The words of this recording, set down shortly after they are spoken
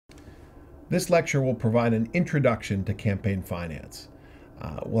This lecture will provide an introduction to campaign finance.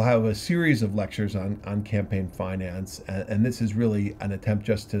 We'll have a series of lectures on campaign finance, and this is really an attempt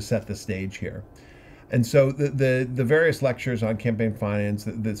just to set the stage here. And so the various lectures on campaign finance,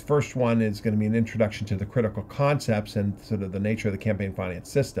 this first one is going to be an introduction to the critical concepts and sort of the nature of the campaign finance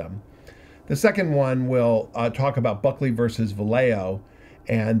system. The second one will talk about Buckley versus Vallejo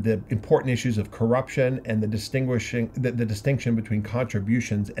and the important issues of corruption and the distinction between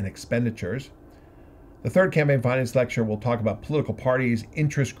contributions and expenditures. The third campaign finance lecture will talk about political parties,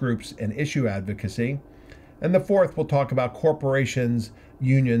 interest groups, and issue advocacy. And the fourth will talk about corporations,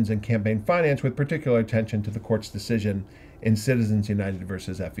 unions, and campaign finance, with particular attention to the court's decision in Citizens United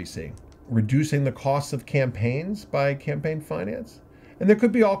versus FEC. Reducing the costs of campaigns by campaign finance. And there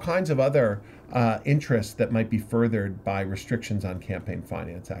could be all kinds of other interests that might be furthered by restrictions on campaign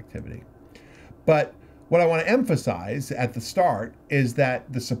finance activity. But what I want to emphasize at the start is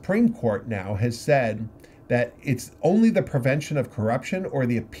that the Supreme Court now has said that it's only the prevention of corruption or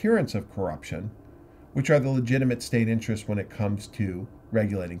the appearance of corruption which are the legitimate state interests when it comes to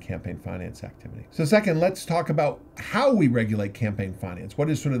regulating campaign finance activity. So second, let's talk about how we regulate campaign finance. What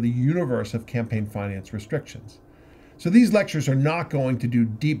is sort of the universe of campaign finance restrictions? So these lectures are not going to do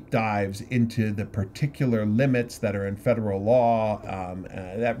deep dives into the particular limits that are in federal law.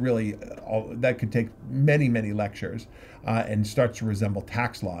 That could take many, many lectures and starts to resemble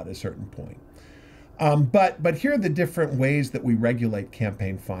tax law at a certain point. But here are the different ways that we regulate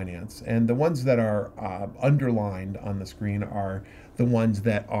campaign finance. And the ones that are underlined on the screen are the ones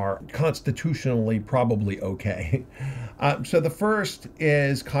that are constitutionally probably okay. So the first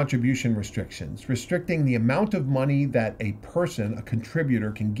is contribution restrictions, restricting the amount of money that a person, a contributor,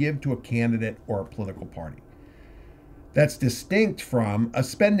 can give to a candidate or a political party. That's distinct from a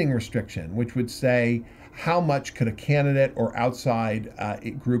spending restriction, which would say how much could a candidate or outside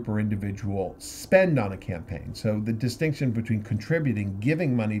group or individual spend on a campaign. So the distinction between contributing,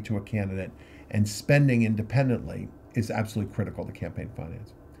 giving money to a candidate, and spending independently is absolutely critical to campaign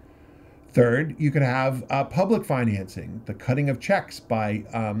finance. Third, you could have public financing, the cutting of checks by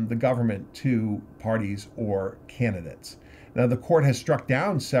the government to parties or candidates. Now, the court has struck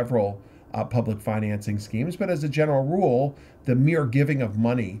down several public financing schemes, but as a general rule, the mere giving of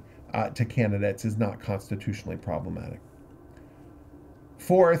money to candidates is not constitutionally problematic.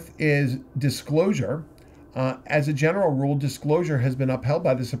 Fourth is disclosure. As a general rule, disclosure has been upheld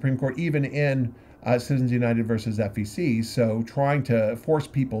by the Supreme Court even in Citizens United versus FEC. So trying to force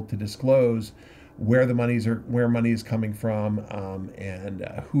people to disclose where money is coming from and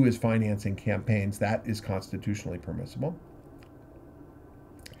who is financing campaigns, that is constitutionally permissible.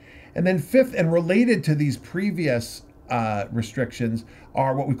 And then fifth, and related to these previous restrictions,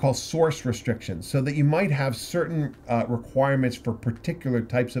 are what we call source restrictions, so that you might have certain requirements for particular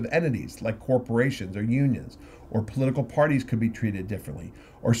types of entities, like corporations or unions, or political parties could be treated differently,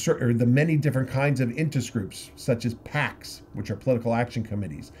 or the many different kinds of interest groups, such as PACs, which are political action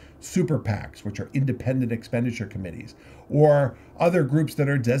committees, super PACs, which are independent expenditure committees, or other groups that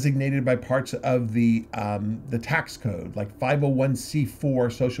are designated by parts of the tax code, like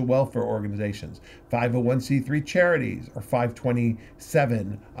 501c4 social welfare organizations, 501c3 charities, or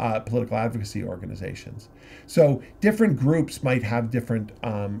 527 political advocacy organizations. So different groups might have different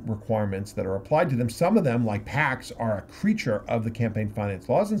requirements that are applied to them. Some of them, like PACs, are a creature of the campaign finance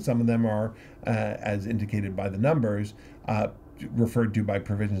laws, and some of them are, as indicated by the numbers, referred to by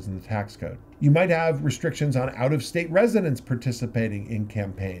provisions in the tax code. You might have restrictions on out-of-state residents participating in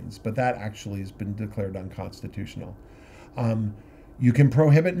campaigns, but that actually has been declared unconstitutional. You can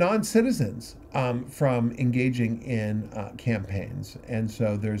prohibit non-citizens from engaging in campaigns, and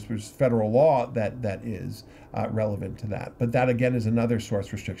so there's federal law that is relevant to that. But that again is another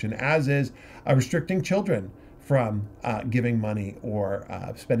source restriction, as is restricting children from giving money or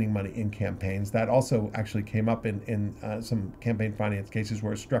spending money in campaigns. That also actually came up in some campaign finance cases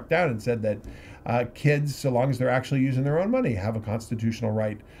where it struck down and said that kids, so long as they're actually using their own money, have a constitutional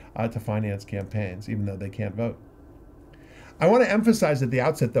right to finance campaigns, even though they can't vote. I want to emphasize at the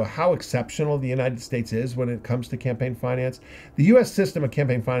outset, though, how exceptional the United States is when it comes to campaign finance. The U.S. system of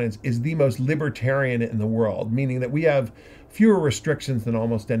campaign finance is the most libertarian in the world, meaning that we have fewer restrictions than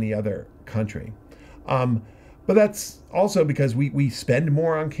almost any other country. But that's also because we spend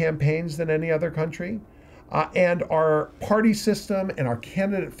more on campaigns than any other country. And our party system and our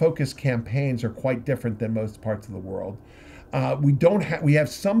candidate-focused campaigns are quite different than most parts of the world. We have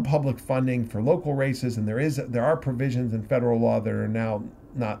some public funding for local races, and there are provisions in federal law that are now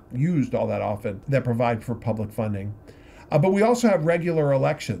not used all that often that provide for public funding. But we also have regular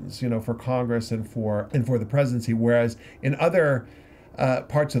elections, for Congress and for the presidency, whereas in other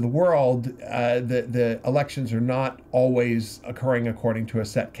parts of the world, the elections are not always occurring according to a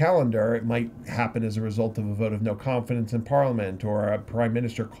set calendar. It might happen as a result of a vote of no confidence in Parliament, or a prime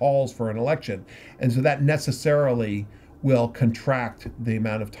minister calls for an election. And so that necessarily will contract the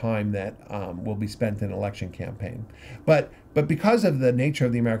amount of time that will be spent in election campaign. But because of the nature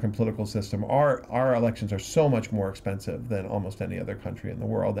of the American political system, our elections are so much more expensive than almost any other country in the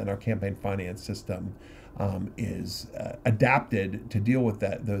world, and our campaign finance system is adapted to deal with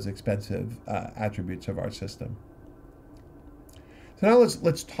those expensive attributes of our system. So now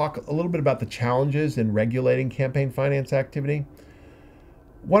let's talk a little bit about the challenges in regulating campaign finance activity.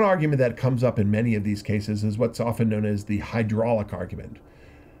 One argument that comes up in many of these cases is what's often known as the hydraulic argument,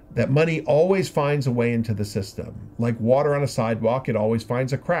 that money always finds a way into the system. Like water on a sidewalk, it always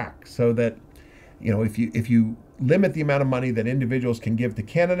finds a crack. So that, if you limit the amount of money that individuals can give to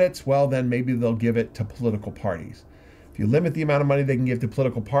candidates, well, then maybe they'll give it to political parties. If you limit the amount of money they can give to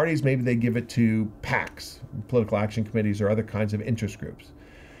political parties, maybe they give it to PACs, political action committees, or other kinds of interest groups.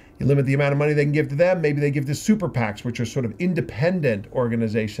 You limit the amount of money they can give to them, maybe they give to super PACs, which are sort of independent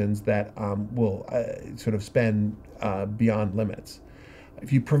organizations that will sort of spend beyond limits.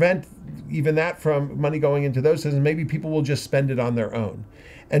 If you prevent even that from money going into those systems, maybe people will just spend it on their own.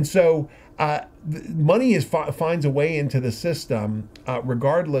 And so money finds a way into the system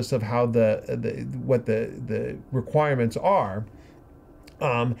regardless of how what the requirements are.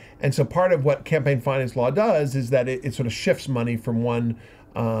 And so part of what campaign finance law does is that it sort of shifts money from one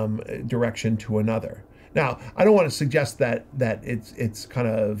direction to another. Now, I don't want to suggest that it's kind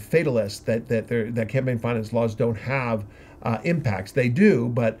of fatalist that campaign finance laws don't have impacts. They do,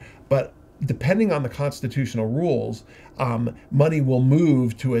 but depending on the constitutional rules, money will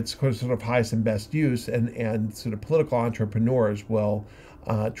move to its sort of highest and best use, and sort of political entrepreneurs will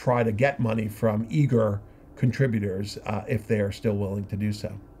try to get money from eager contributors if they are still willing to do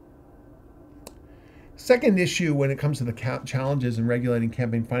so. Second issue when it comes to the challenges in regulating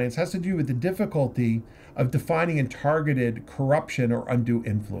campaign finance has to do with the difficulty of defining and targeted corruption or undue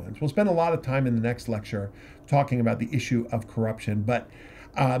influence. We'll spend a lot of time in the next lecture talking about the issue of corruption, but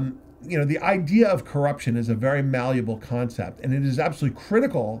the idea of corruption is a very malleable concept, and it is absolutely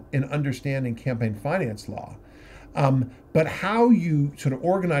critical in understanding campaign finance law. But how you sort of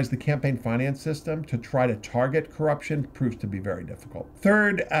organize the campaign finance system to try to target corruption proves to be very difficult.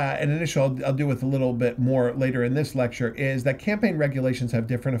 Third, and an issue I'll deal with a little bit more later in this lecture, is that campaign regulations have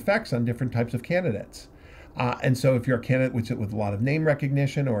different effects on different types of candidates. And so if you're a candidate with a lot of name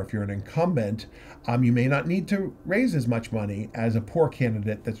recognition, or if you're an incumbent, you may not need to raise as much money as a poor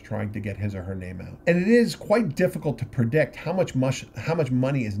candidate that's trying to get his or her name out. And it is quite difficult to predict how much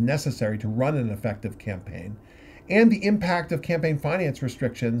money is necessary to run an effective campaign, and the impact of campaign finance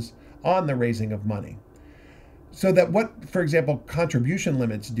restrictions on the raising of money. So that what, for example, contribution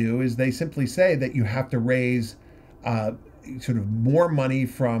limits do is they simply say that you have to raise sort of more money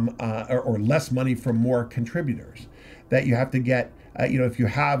from, or less money from more contributors. That you have to get, if you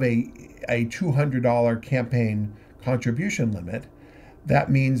have a $200 campaign contribution limit,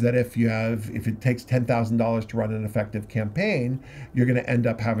 that means that if it takes $10,000 to run an effective campaign, you're going to end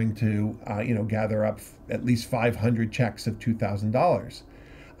up having to, gather up at least 500 checks of $2,000.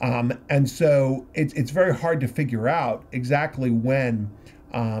 And so it's very hard to figure out exactly when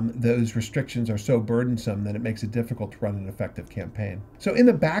those restrictions are so burdensome that it makes it difficult to run an effective campaign. So in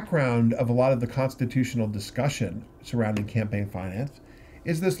the background of a lot of the constitutional discussion surrounding campaign finance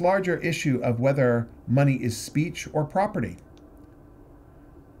is this larger issue of whether money is speech or property.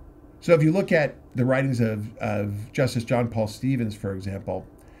 So if you look at the writings of Justice John Paul Stevens, for example,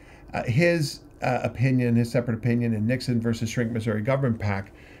 his separate opinion in Nixon versus Shrink Missouri Government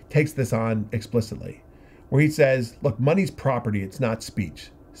PAC takes this on explicitly, where he says, look, money's property, it's not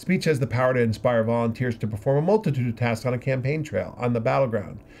speech. Speech has the power to inspire volunteers to perform a multitude of tasks on a campaign trail, on the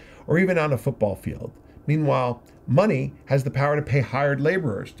battleground, or even on a football field. Meanwhile, money has the power to pay hired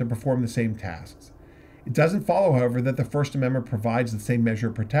laborers to perform the same tasks. It doesn't follow, however, that the First Amendment provides the same measure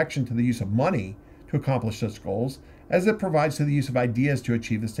of protection to the use of money to accomplish such goals as it provides to the use of ideas to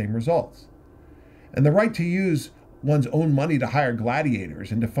achieve the same results. And the right to use one's own money to hire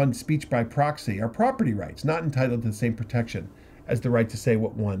gladiators and to fund speech by proxy are property rights, not entitled to the same protection as the right to say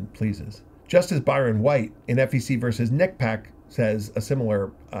what one pleases. Justice Byron White in FEC versus NICPAC says a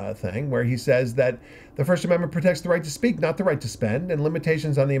similar thing, where he says that the First Amendment protects the right to speak, not the right to spend, and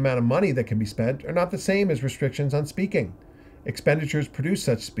limitations on the amount of money that can be spent are not the same as restrictions on speaking. Expenditures produce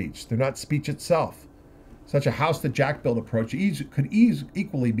such speech. They're not speech itself. Such a house that Jack built approach could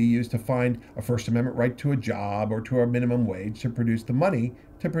equally be used to find a First Amendment right to a job or to a minimum wage to produce the money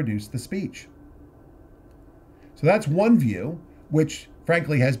to produce the speech. So that's one view, which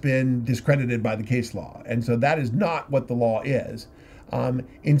frankly has been discredited by the case law. And so that is not what the law is.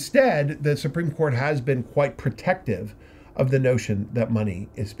 Instead, the Supreme Court has been quite protective of the notion that money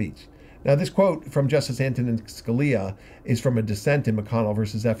is speech. Now, this quote from Justice Antonin Scalia is from a dissent in McConnell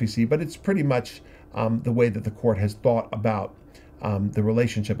versus FEC, but it's pretty much the way that the court has thought about the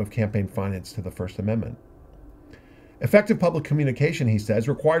relationship of campaign finance to the First Amendment. Effective public communication, he says,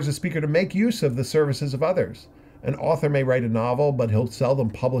 requires the speaker to make use of the services of others. An author may write a novel, but he'll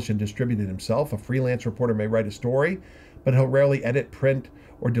seldom publish and distribute it himself. A freelance reporter may write a story, but he'll rarely edit, print,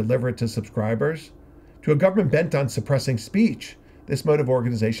 or deliver it to subscribers. To a government bent on suppressing speech, this mode of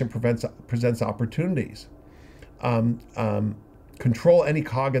organization presents opportunities. Control any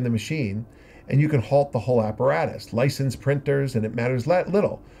cog in the machine, and you can halt the whole apparatus. License printers, and it matters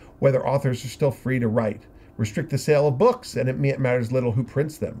little whether authors are still free to write. Restrict the sale of books, and it matters little who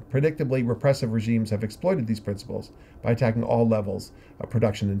prints them. Predictably, repressive regimes have exploited these principles by attacking all levels of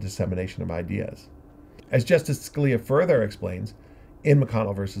production and dissemination of ideas. As Justice Scalia further explains in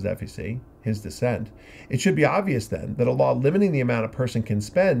McConnell versus FEC, his dissent, it should be obvious then that a law limiting the amount a person can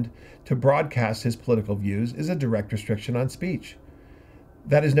spend to broadcast his political views is a direct restriction on speech.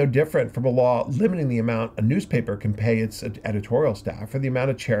 That is no different from a law limiting the amount a newspaper can pay its editorial staff or the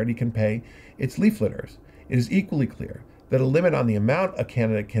amount a charity can pay its leafleters. It is equally clear that a limit on the amount a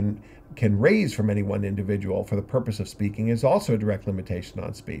candidate can raise from any one individual for the purpose of speaking is also a direct limitation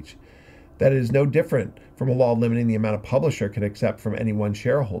on speech. That is no different from a law limiting the amount a publisher can accept from any one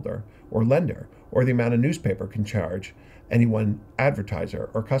shareholder or lender, or the amount a newspaper can charge any one advertiser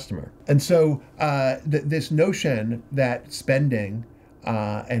or customer. And so this notion that spending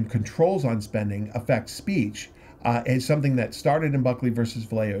and controls on spending affects speech is something that started in Buckley versus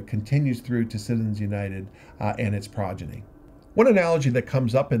Vallejo, continues through to Citizens United and its progeny. One analogy that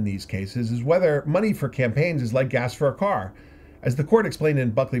comes up in these cases is whether money for campaigns is like gas for a car. As the court explained in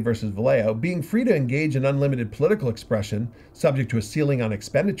Buckley versus Vallejo, being free to engage in unlimited political expression, subject to a ceiling on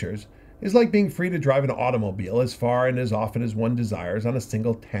expenditures, is like being free to drive an automobile as far and as often as one desires on a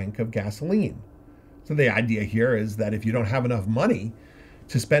single tank of gasoline. So the idea here is that if you don't have enough money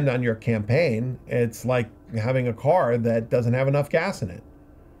to spend on your campaign, it's like having a car that doesn't have enough gas in it.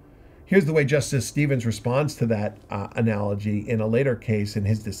 Here's the way Justice Stevens responds to that analogy in a later case in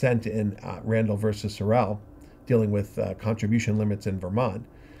his dissent in Randall versus Sorrell, dealing with contribution limits in Vermont.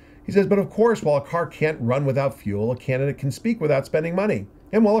 He says, but of course, while a car can't run without fuel, a candidate can speak without spending money.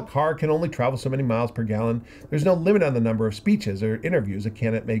 And while a car can only travel so many miles per gallon, there's no limit on the number of speeches or interviews a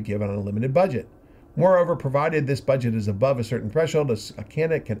candidate may give on a limited budget. Moreover, provided this budget is above a certain threshold, a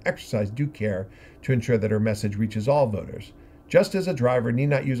candidate can exercise due care to ensure that her message reaches all voters. Just as a driver need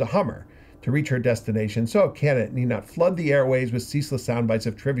not use a Hummer to reach her destination, so a candidate need not flood the airways with ceaseless sound bites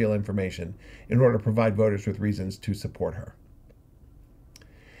of trivial information in order to provide voters with reasons to support her.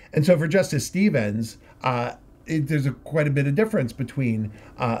 And so for Justice Stevens, there's quite a bit of difference between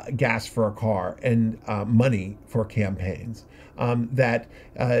gas for a car and money for campaigns.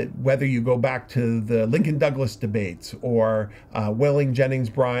 Whether you go back to the Lincoln-Douglas debates or Welling Jennings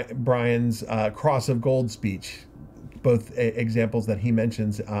Bryan's Cross of Gold speech, both examples that he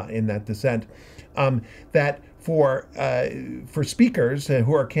mentions in that dissent, that for speakers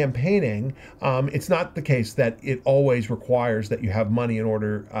who are campaigning, it's not the case that it always requires that you have money in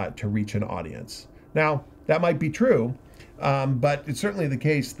order to reach an audience. Now, that might be true, but it's certainly the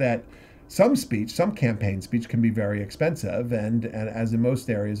case that some campaign speech can be very expensive, and as in most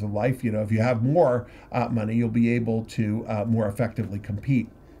areas of life, if you have more money, you'll be able to more effectively compete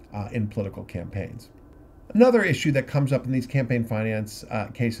in political campaigns. Another issue that comes up in these campaign finance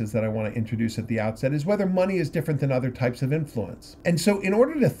cases that I want to introduce at the outset is whether money is different than other types of influence. And so in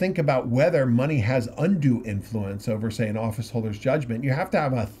order to think about whether money has undue influence over, say, an office holder's judgment, you have to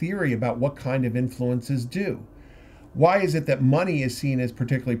have a theory about what kind of influences do. Why is it that money is seen as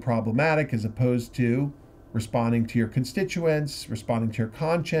particularly problematic as opposed to responding to your constituents, responding to your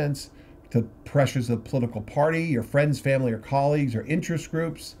conscience, to pressures of the political party, your friends, family, or colleagues, or interest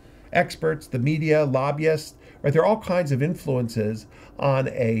groups, experts, the media, lobbyists, right? There are all kinds of influences on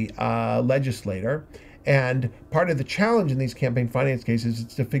a legislator. And part of the challenge in these campaign finance cases is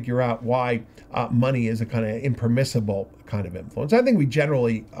to figure out why money is a kind of impermissible kind of influence. I think we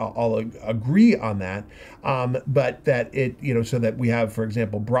generally all agree on that, but that so that we have, for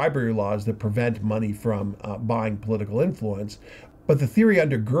example, bribery laws that prevent money from buying political influence. But the theory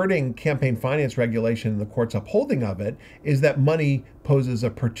undergirding campaign finance regulation and the court's upholding of it is that money poses a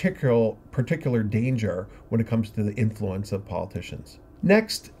particular danger when it comes to the influence of politicians.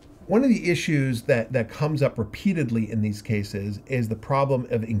 Next, One of the issues that comes up repeatedly in these cases is the problem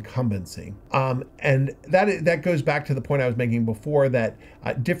of incumbency. And that goes back to the point I was making before that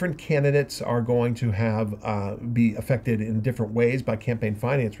different candidates are going to be affected in different ways by campaign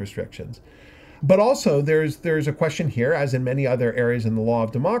finance restrictions. But also, there's a question here, as in many other areas in the law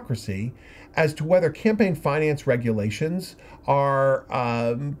of democracy, as to whether campaign finance regulations are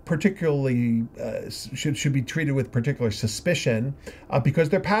particularly should be treated with particular suspicion because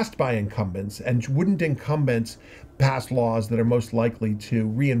they're passed by incumbents, and wouldn't incumbents pass laws that are most likely to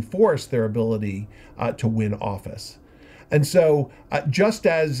reinforce their ability to win office? And so, just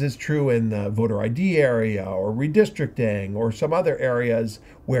as is true in the voter ID area or redistricting or some other areas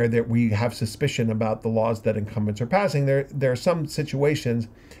where we have suspicion about the laws that incumbents are passing, there are some situations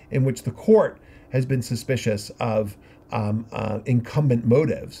in which the court has been suspicious of incumbent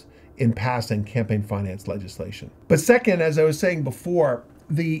motives in passing campaign finance legislation. But second, as I was saying before,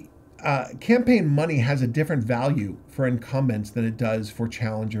 the campaign money has a different value for incumbents than it does for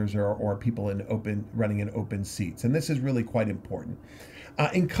challengers or people running in open seats. And this is really quite important.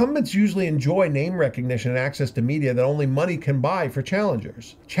 Incumbents usually enjoy name recognition and access to media that only money can buy for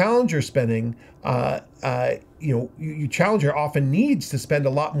challengers. Challenger spending, challenger often needs to spend a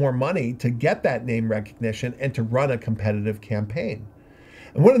lot more money to get that name recognition and to run a competitive campaign.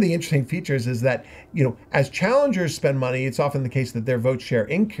 And one of the interesting features is that, as challengers spend money, it's often the case that their vote share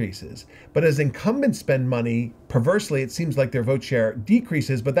increases. But as incumbents spend money, perversely, it seems like their vote share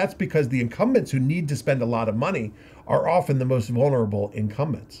decreases. But that's because the incumbents who need to spend a lot of money are often the most vulnerable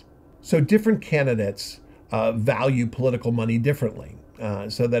incumbents. So different candidates value political money differently.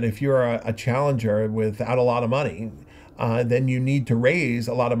 So that if you're a challenger without a lot of money, then you need to raise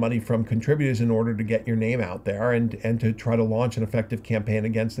a lot of money from contributors in order to get your name out there and to try to launch an effective campaign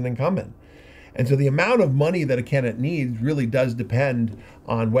against an incumbent. And so the amount of money that a candidate needs really does depend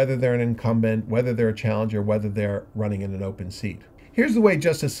on whether they're an incumbent, whether they're a challenger, whether they're running in an open seat. Here's the way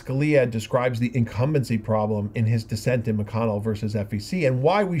Justice Scalia describes the incumbency problem in his dissent in McConnell versus FEC, and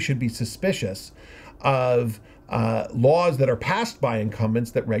why we should be suspicious of laws that are passed by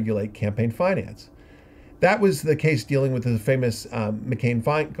incumbents that regulate campaign finance. That was the case dealing with the famous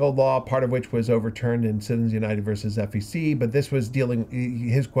McCain-Feingold law, part of which was overturned in Citizens United versus FEC. But this was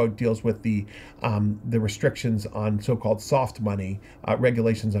his quote deals with the restrictions on so-called soft money,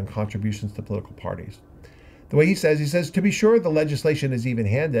 regulations on contributions to political parties. The way he says, to be sure, the legislation is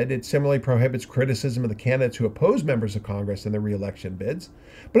even-handed. It similarly prohibits criticism of the candidates who oppose members of Congress in their re-election bids.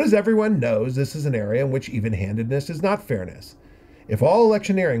 But as everyone knows, this is an area in which even-handedness is not fairness. If all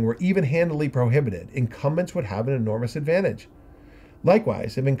electioneering were even-handedly prohibited, incumbents would have an enormous advantage.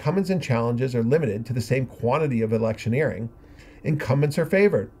 Likewise, if incumbents and challenges are limited to the same quantity of electioneering, incumbents are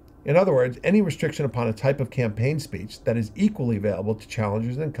favored. In other words, any restriction upon a type of campaign speech that is equally available to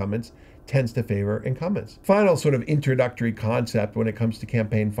challengers and incumbents tends to favor incumbents. Final sort of introductory concept when it comes to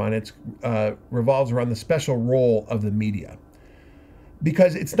campaign finance revolves around the special role of the media.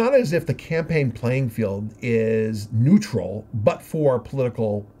 Because it's not as if the campaign playing field is neutral, but for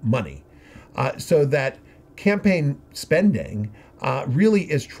political money. So that campaign spending really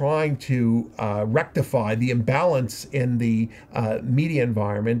is trying to rectify the imbalance in the media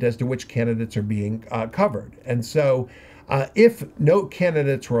environment as to which candidates are being covered. And so if no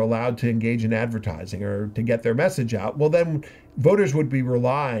candidates were allowed to engage in advertising or to get their message out, well, then voters would be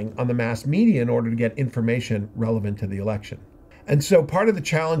relying on the mass media in order to get information relevant to the election. And so part of the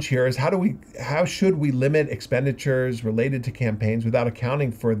challenge here is how should we limit expenditures related to campaigns without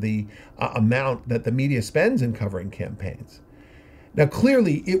accounting for the amount that the media spends in covering campaigns? Now,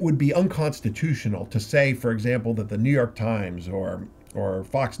 clearly, it would be unconstitutional to say, for example, that the New York Times or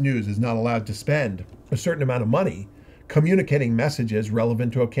Fox News is not allowed to spend a certain amount of money communicating messages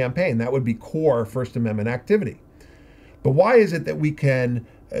relevant to a campaign. That would be core First Amendment activity. But why is it that we can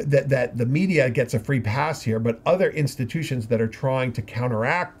that the media gets a free pass here, but other institutions that are trying to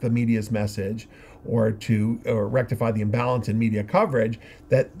counteract the media's message or rectify the imbalance in media coverage,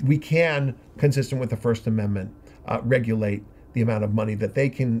 that we can, consistent with the First Amendment, regulate the amount of money that they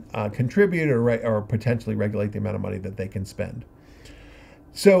can contribute or potentially regulate the amount of money that they can spend?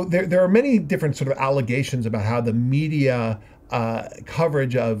 So there are many different sort of allegations about how the media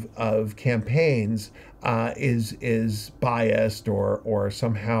coverage of campaigns is biased or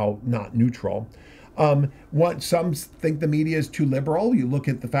somehow not neutral. Some think the media is too liberal. You look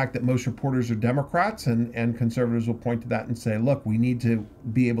at the fact that most reporters are Democrats, and conservatives will point to that and say, look, we need to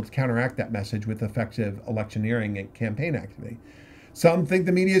be able to counteract that message with effective electioneering and campaign activity. Some think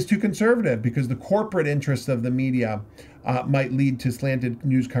the media is too conservative because the corporate interests of the media might lead to slanted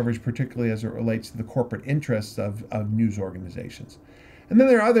news coverage, particularly as it relates to the corporate interests of news organizations. And then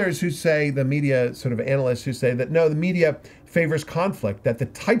there are others who say, the media sort of analysts who say that no, the media favors conflict, that the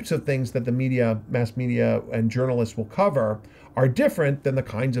types of things that the media, mass media, and journalists will cover are different than the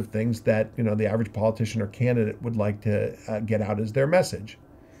kinds of things that the average politician or candidate would like to get out as their message.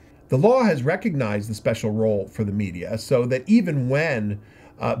 The law has recognized the special role for the media, so that even when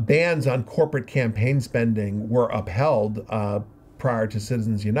bans on corporate campaign spending were upheld prior to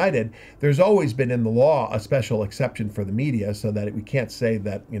Citizens United, there's always been in the law a special exception for the media, so that we can't say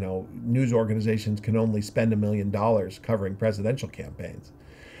that news organizations can only spend $1 million covering presidential campaigns.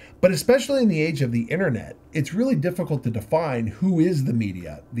 But especially in the age of the internet, it's really difficult to define who is the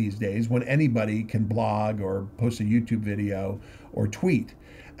media these days when anybody can blog or post a YouTube video or tweet.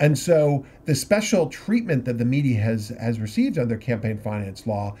 And so the special treatment that the media has received under campaign finance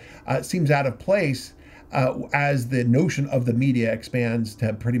law seems out of place as the notion of the media expands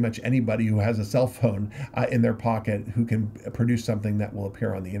to pretty much anybody who has a cell phone in their pocket who can produce something that will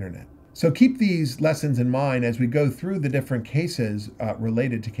appear on the internet. So keep these lessons in mind as we go through the different cases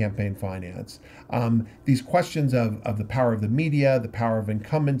related to campaign finance. These questions of the power of the media, the power of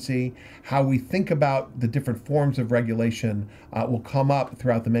incumbency, how we think about the different forms of regulation will come up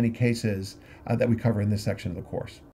throughout the many cases that we cover in this section of the course.